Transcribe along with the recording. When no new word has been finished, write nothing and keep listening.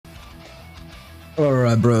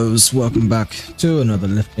Alright bros, welcome back to another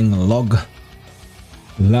lifting log.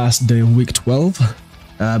 Last day of week 12.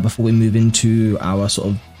 Before we move into our sort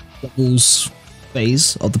of doubles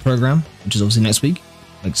phase of the program, which is obviously next week.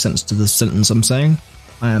 Makes sense to the sentence I'm saying.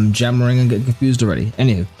 I am jammering and getting confused already.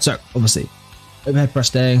 Anywho, so obviously, overhead press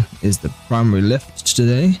day is the primary lift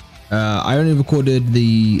today. I only recorded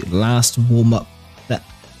the last warm-up set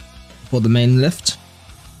for the main lift,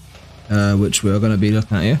 which we're going to be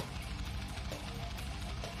looking at here.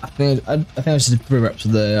 I think I just did 3 reps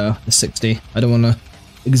of the 60. I don't want to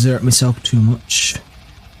exert myself too much.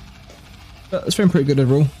 But it's been pretty good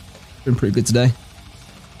overall. It's been pretty good today.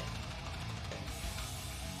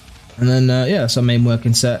 And then, yeah, so main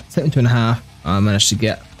working set. Second 2.5. I managed to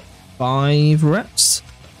get 5 reps.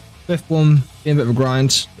 Fifth one being a bit of a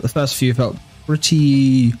grind. The first few felt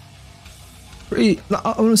pretty, I don't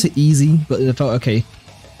want to say easy, but it felt okay.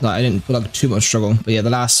 Like, I didn't feel like too much struggle. But yeah, the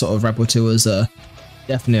last sort of rep or two was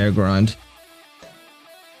definitely a grind.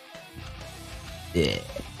 Yeah,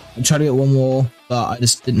 I tried to get one more, but I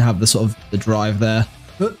just didn't have the sort of the drive there.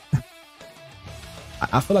 But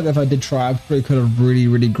I feel like if I did try, I probably could have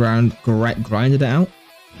really grinded it out.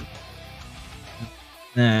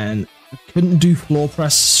 And I couldn't do floor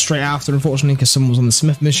press straight after, unfortunately, because someone was on the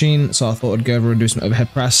Smith machine. So I thought I'd go over and do some overhead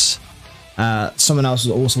press. Someone else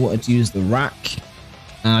also wanted to use the rack,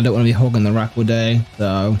 and I don't want to be hogging the rack all day,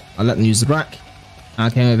 so I let them use the rack. I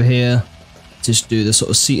came over here to just do the sort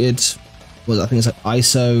of seated, I think it's like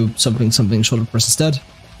ISO something shoulder press instead.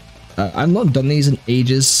 I've not done these in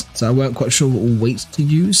ages, so I weren't quite sure what weight to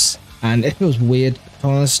use, and it feels weird, to be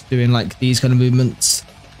honest, doing like these kind of movements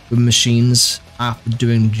with machines after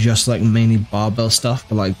doing just like mainly barbell stuff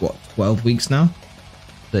for like what, 12 weeks now.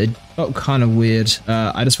 So it felt kind of weird.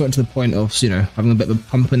 I just went to the point of, you know, having a bit of a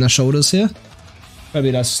pump in the shoulders here.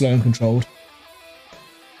 Maybe that's slow and controlled.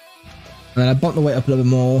 And then I bumped the weight up a little bit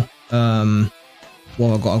more.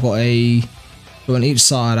 Well, I've got a, so on each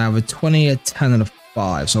side I have a 20, a 10 and a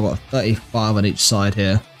 5, so I've got a 35 on each side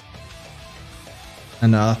here.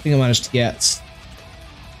 And I think I managed to get,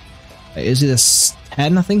 is it a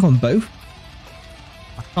 10 I think on both?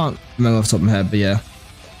 I can't remember off the top of my head, but yeah.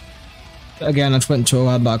 But again, I just went to,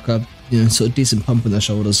 I had like a, you know, sort of decent pump in the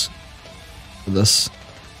shoulders for this.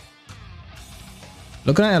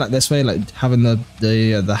 Looking at it like this way, like having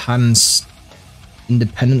the hands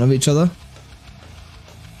independent of each other,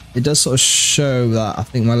 it does sort of show that I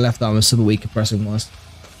think my left arm is super weak at pressing wise.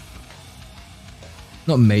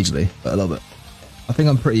 Not majorly, but a little bit. I think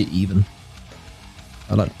I'm pretty even,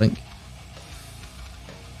 I like to think.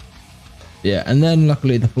 Yeah, and then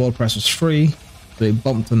luckily the floor press was free, so it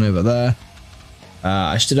bumped on over there.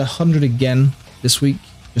 I just did 100 again this week,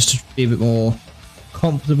 just to be a bit more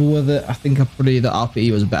comfortable with it. I think probably the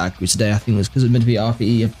RPE was a bit accurate today. I think it was because it meant to be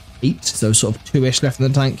RPE of 8, so sort of 2-ish left in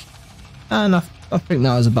the tank. And I think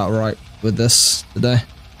that was about right with this today.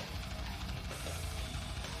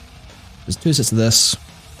 There's 2 sets of this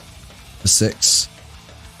for 6,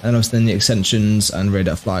 and obviously then the extensions and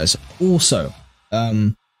radiator flyers. Also,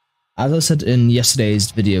 as I said in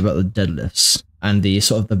yesterday's video about the deadlifts and the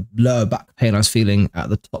sort of the lower back pain I was feeling at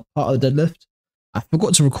the top part of the deadlift, I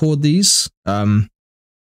forgot to record these.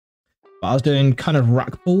 But I was doing kind of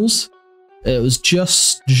rack pulls. It was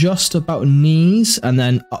just about knees and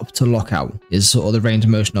then up to lockout is sort of the range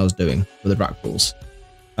of motion I was doing with the rack pulls.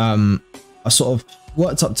 I sort of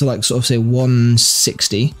worked up to like sort of say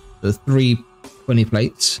 160, so 3 20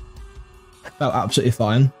 plates. Felt absolutely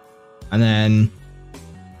fine. And then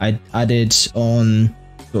I added on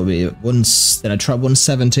then I tried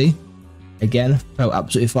 170. Again, felt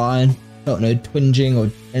absolutely fine. Felt no twinging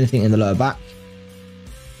or anything in the lower back.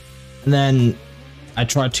 And then I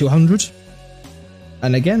tried 200,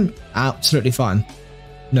 and again, absolutely fine.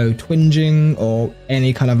 No twinging or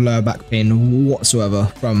any kind of lower back pain whatsoever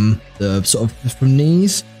from the sort of from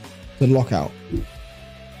knees to lockout.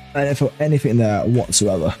 I didn't feel anything there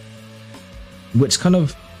whatsoever, which kind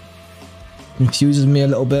of confuses me a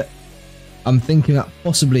little bit. I'm thinking that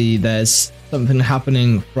possibly there's something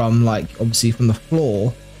happening from like obviously from the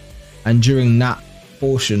floor, and during that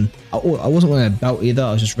portion, I wasn't wearing a belt either.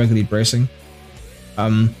 I was just regularly bracing.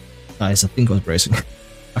 Nice, I think I was bracing.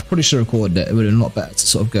 I probably should have recorded it. It would have been a lot better to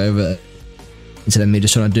sort of go over it instead of me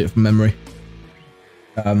just trying to do it from memory.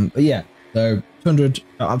 But yeah, so 200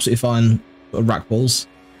 absolutely fine sort of rack pulls.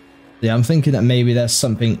 Yeah, I'm thinking that maybe there's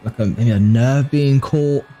something like maybe a nerve being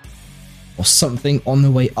caught or something on the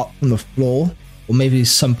way up from the floor, or maybe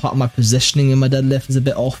some part of my positioning in my deadlift is a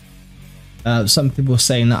bit off. Some people are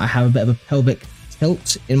saying that I have a bit of a pelvic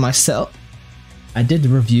tilt in my setup, I did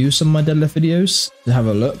review some of my deadlift videos to have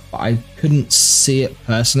a look, but I couldn't see it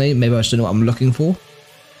personally. Maybe I should know what I'm looking for,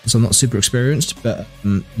 so I'm not super experienced. But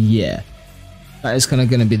yeah, that is kind of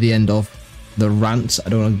going to be the end of the rant. I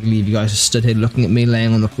don't want to leave you guys just stood here looking at me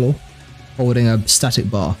laying on the floor, holding a static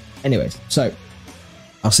bar. Anyways, so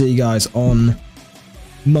I'll see you guys on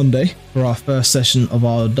Monday for our first session of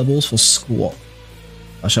our doubles for squat,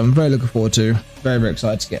 which I'm very looking forward to. Very, very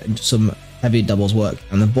excited to get into some heavy doubles work,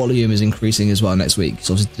 and the volume is increasing as well next week.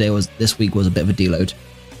 So obviously this week was a bit of a deload.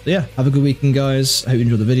 So yeah, have a good weekend, guys. I hope you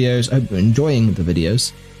enjoy the videos. I hope you're enjoying the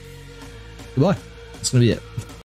videos. Goodbye. That's gonna be it.